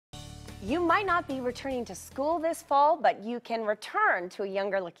You might not be returning to school this fall, but you can return to a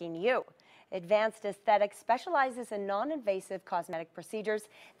younger looking you. Advanced Aesthetics specializes in non-invasive cosmetic procedures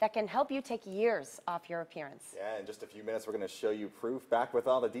that can help you take years off your appearance. Yeah, in just a few minutes, we're going to show you proof. Back with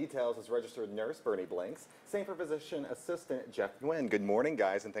all the details is registered nurse Bernie Blinks. Same for physician assistant Jeff Nguyen. Good morning,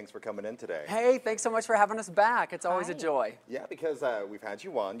 guys, and thanks for coming in today. Hey, thanks so much for having us back. It's always a joy. Yeah, because we've had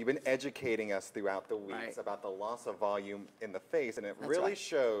you on. You've been educating us throughout the weeks about the loss of volume in the face, and it really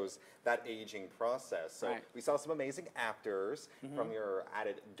shows that aging process. So we saw some amazing actors from your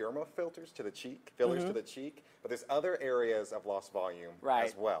added derma filters to the cheek, fillers to the cheek, but there's other areas of lost volume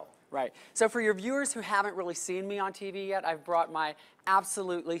as well. Right. So for your viewers who haven't really seen me on TV yet, I've brought my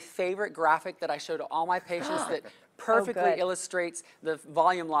absolutely favorite graphic that I show to all my patients that perfectly illustrates the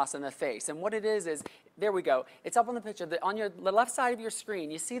volume loss in the face. And what it is, there we go. It's up on the picture. On the left side of your screen,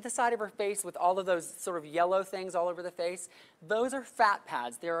 you see the side of her face with all of those sort of yellow things all over the face? Those are fat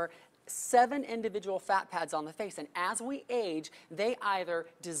pads. There are 7 individual fat pads on the face, and as we age, they either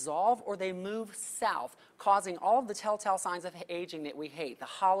dissolve or they move south, causing all of the telltale signs of aging that we hate. The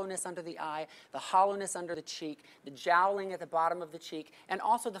hollowness under the eye, the hollowness under the cheek, the jowling at the bottom of the cheek, and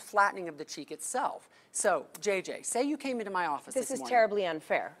also the flattening of the cheek itself. So, JJ, say you came into my office this morning. This is terribly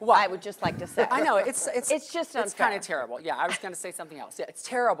unfair. What? I would just like to say. I know, it's just unfair. It's kind of terrible. Yeah, I was going to say something else. Yeah, it's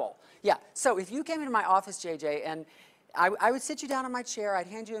terrible. Yeah, so if you came into my office, JJ, and I would sit you down in my chair, I'd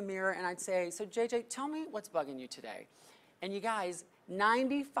hand you a mirror, and I'd say, so JJ, tell me what's bugging you today. And you guys,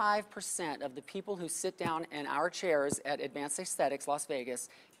 95% of the people who sit down in our chairs at Advanced Aesthetics, Las Vegas,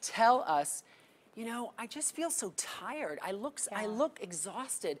 tell us, you know, I just feel so tired. I look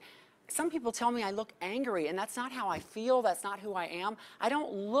exhausted. Some people tell me I look angry, and that's not how I feel. That's not who I am. I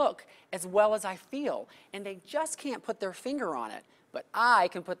don't look as well as I feel, and they just can't put their finger on it. But I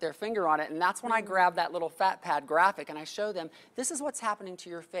can put their finger on it, and that's when I grab that little fat pad graphic and I show them, this is what's happening to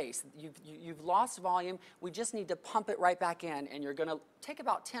your face. You've lost volume. We just need to pump it right back in, and you're going to take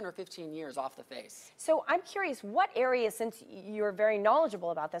about 10 or 15 years off the face. So I'm curious, what areas, since you're very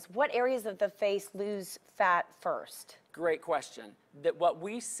knowledgeable about this, what areas of the face lose fat first? Great question. That what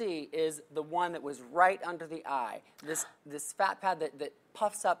we see is the one that was right under the eye, this fat pad that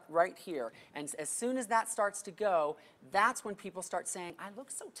puffs up right here. And as soon as that starts to go, that's when people start saying, I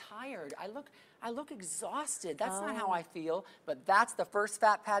look so tired. I look exhausted. That's not how I feel. But that's the first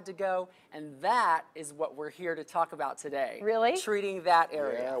fat pad to go, and that is what we're here to talk about today. Really? Treating that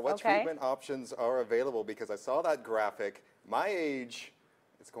area. Yeah, what treatment options are available? Because I saw that graphic. My age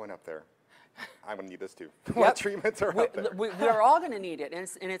is going up there. I'm going to need this too. What treatments are out there? We're all going to need it,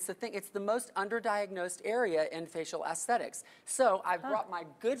 and it's the thing. It's the most underdiagnosed area in facial aesthetics. So I brought my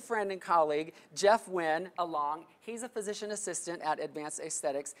good friend and colleague Jeff Nguyen along. He's a physician assistant at Advanced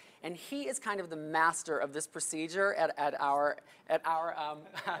Aesthetics, and he is kind of the master of this procedure at our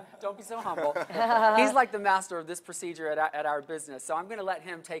don't be so humble. He's like the master of this procedure at our business. So I'm going to let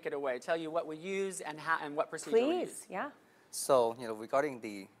him take it away, tell you what we use and how and what procedure we use. Please, yeah. So, you know, regarding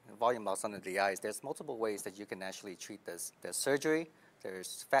the volume loss under the eyes, there's multiple ways that you can actually treat this. There's surgery,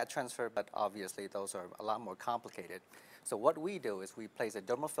 there's fat transfer, but obviously those are a lot more complicated. So what we do is we place a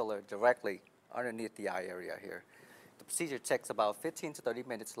dermal filler directly underneath the eye area here. The procedure takes about 15 to 30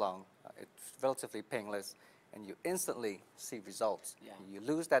 minutes long. It's relatively painless, and you instantly see results. Yeah. You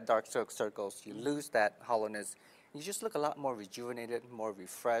lose that dark circles, you lose that hollowness. You just look a lot more rejuvenated, more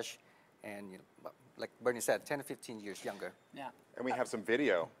refreshed, and you know, like Bernie said, 10 to 15 years younger. Yeah. And we have some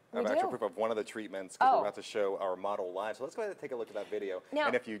video of actual proof of one of the treatments because we're about to show our model live. So let's go ahead and take a look at that video. Now,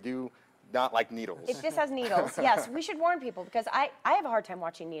 and if you do not like needles. If this has needles, yes, we should warn people because I have a hard time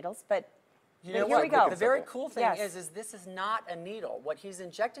watching needles, but you know here we go. The very cool thing is this is not a needle. What he's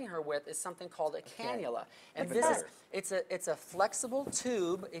injecting her with is something called a cannula. And it's a flexible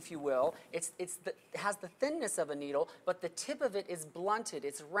tube, if you will. It has the thinness of a needle, but the tip of it is blunted.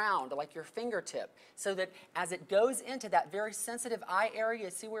 It's round, like your fingertip, so that as it goes into that very sensitive eye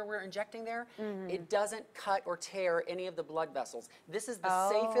area, see where we're injecting there? It doesn't cut or tear any of the blood vessels. This is the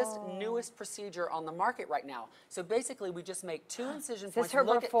safest, newest procedure on the market right now. So basically, we just make 2 incision points. Her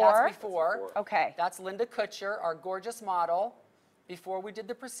Look before? That's before. Okay. That's Linda Kutcher, our gorgeous model, before we did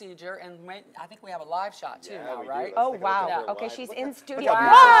the procedure, and I think we have a live shot too now, right? Oh, wow. Okay, she's in studio.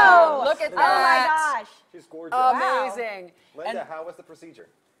 Whoa! Look at that. Oh, my gosh. She's gorgeous. Amazing. Linda, how was the procedure?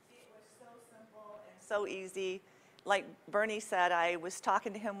 It was so simple and so easy. Like Bernie said, I was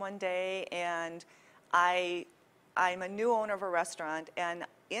talking to him one day, and I'm a new owner of a restaurant, and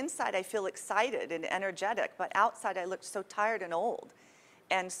inside I feel excited and energetic, but outside I looked so tired and old.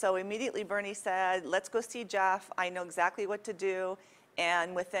 And so immediately Bernie said, let's go see Jeff. I know exactly what to do.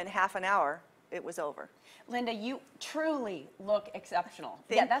 And within half an hour, it was over. Linda, you truly look exceptional.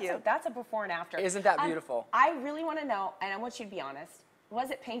 Thank that's you. That's a before and after. Isn't that beautiful? I really want to know, and I want you to be honest, was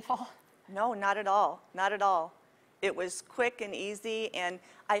it painful? No, not at all, not at all. It was quick and easy, and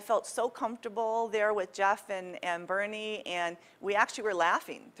I felt so comfortable there with Jeff and Bernie, and we actually were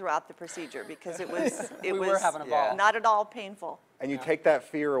laughing throughout the procedure because it was We were having a ball. not at all painful. And you take that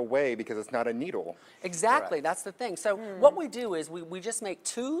fear away because it's not a needle. Exactly, that's the thing. So what we do is we just make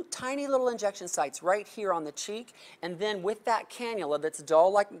 2 tiny little injection sites right here on the cheek, and then with that cannula that's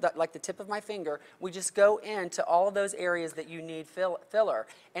dull like the tip of my finger, we just go into all of those areas that you need filler.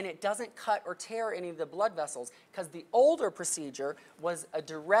 And it doesn't cut or tear any of the blood vessels, because the older procedure was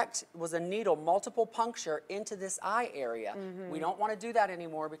a needle multiple puncture into this eye area. We don't want to do that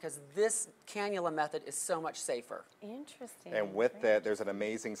anymore because this cannula method is so much safer. Interesting. And with that, there's an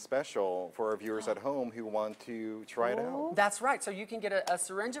amazing special for our viewers at home who want to try it out. That's right. So you can get a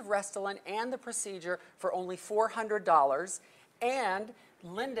syringe of Restylane and the procedure for only $400. And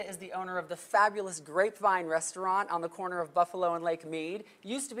Linda is the owner of the fabulous Grapevine restaurant on the corner of Buffalo and Lake Mead.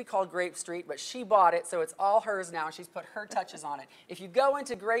 Used to be called Grape Street, but she bought it, so it's all hers now, and she's put her touches on it. If you go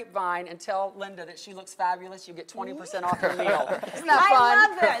into Grapevine and tell Linda that she looks fabulous, you get 20% off your meal. Isn't that fun?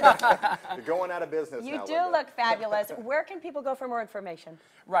 I love this. You're going out of business You now, do Linda. look fabulous. Where can people go for more information?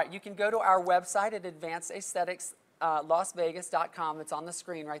 Right. You can go to our website at Advanced Aesthetics. LasVegas.com. It's on the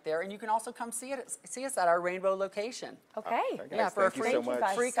screen right there, and you can also come see us at our Rainbow location. Okay. Guys, Yeah, for a thank you free, so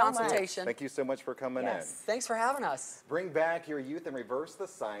much. free so much. consultation. Thank you so much for coming in. Thanks for having us. Bring back your youth and reverse the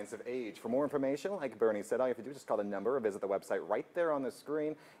signs of age. For more information, like Bernie said, all you have to do is just call the number or visit the website right there on the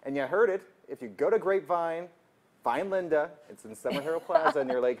screen. And you heard it. If you go to Grapevine, find Linda. It's in Summerhill Plaza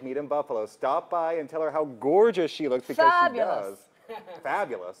near Lake Mead in Buffalo. Stop by and tell her how gorgeous she looks, because Fabulous. she does.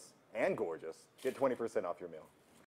 Fabulous and gorgeous. Get 20% off your meal.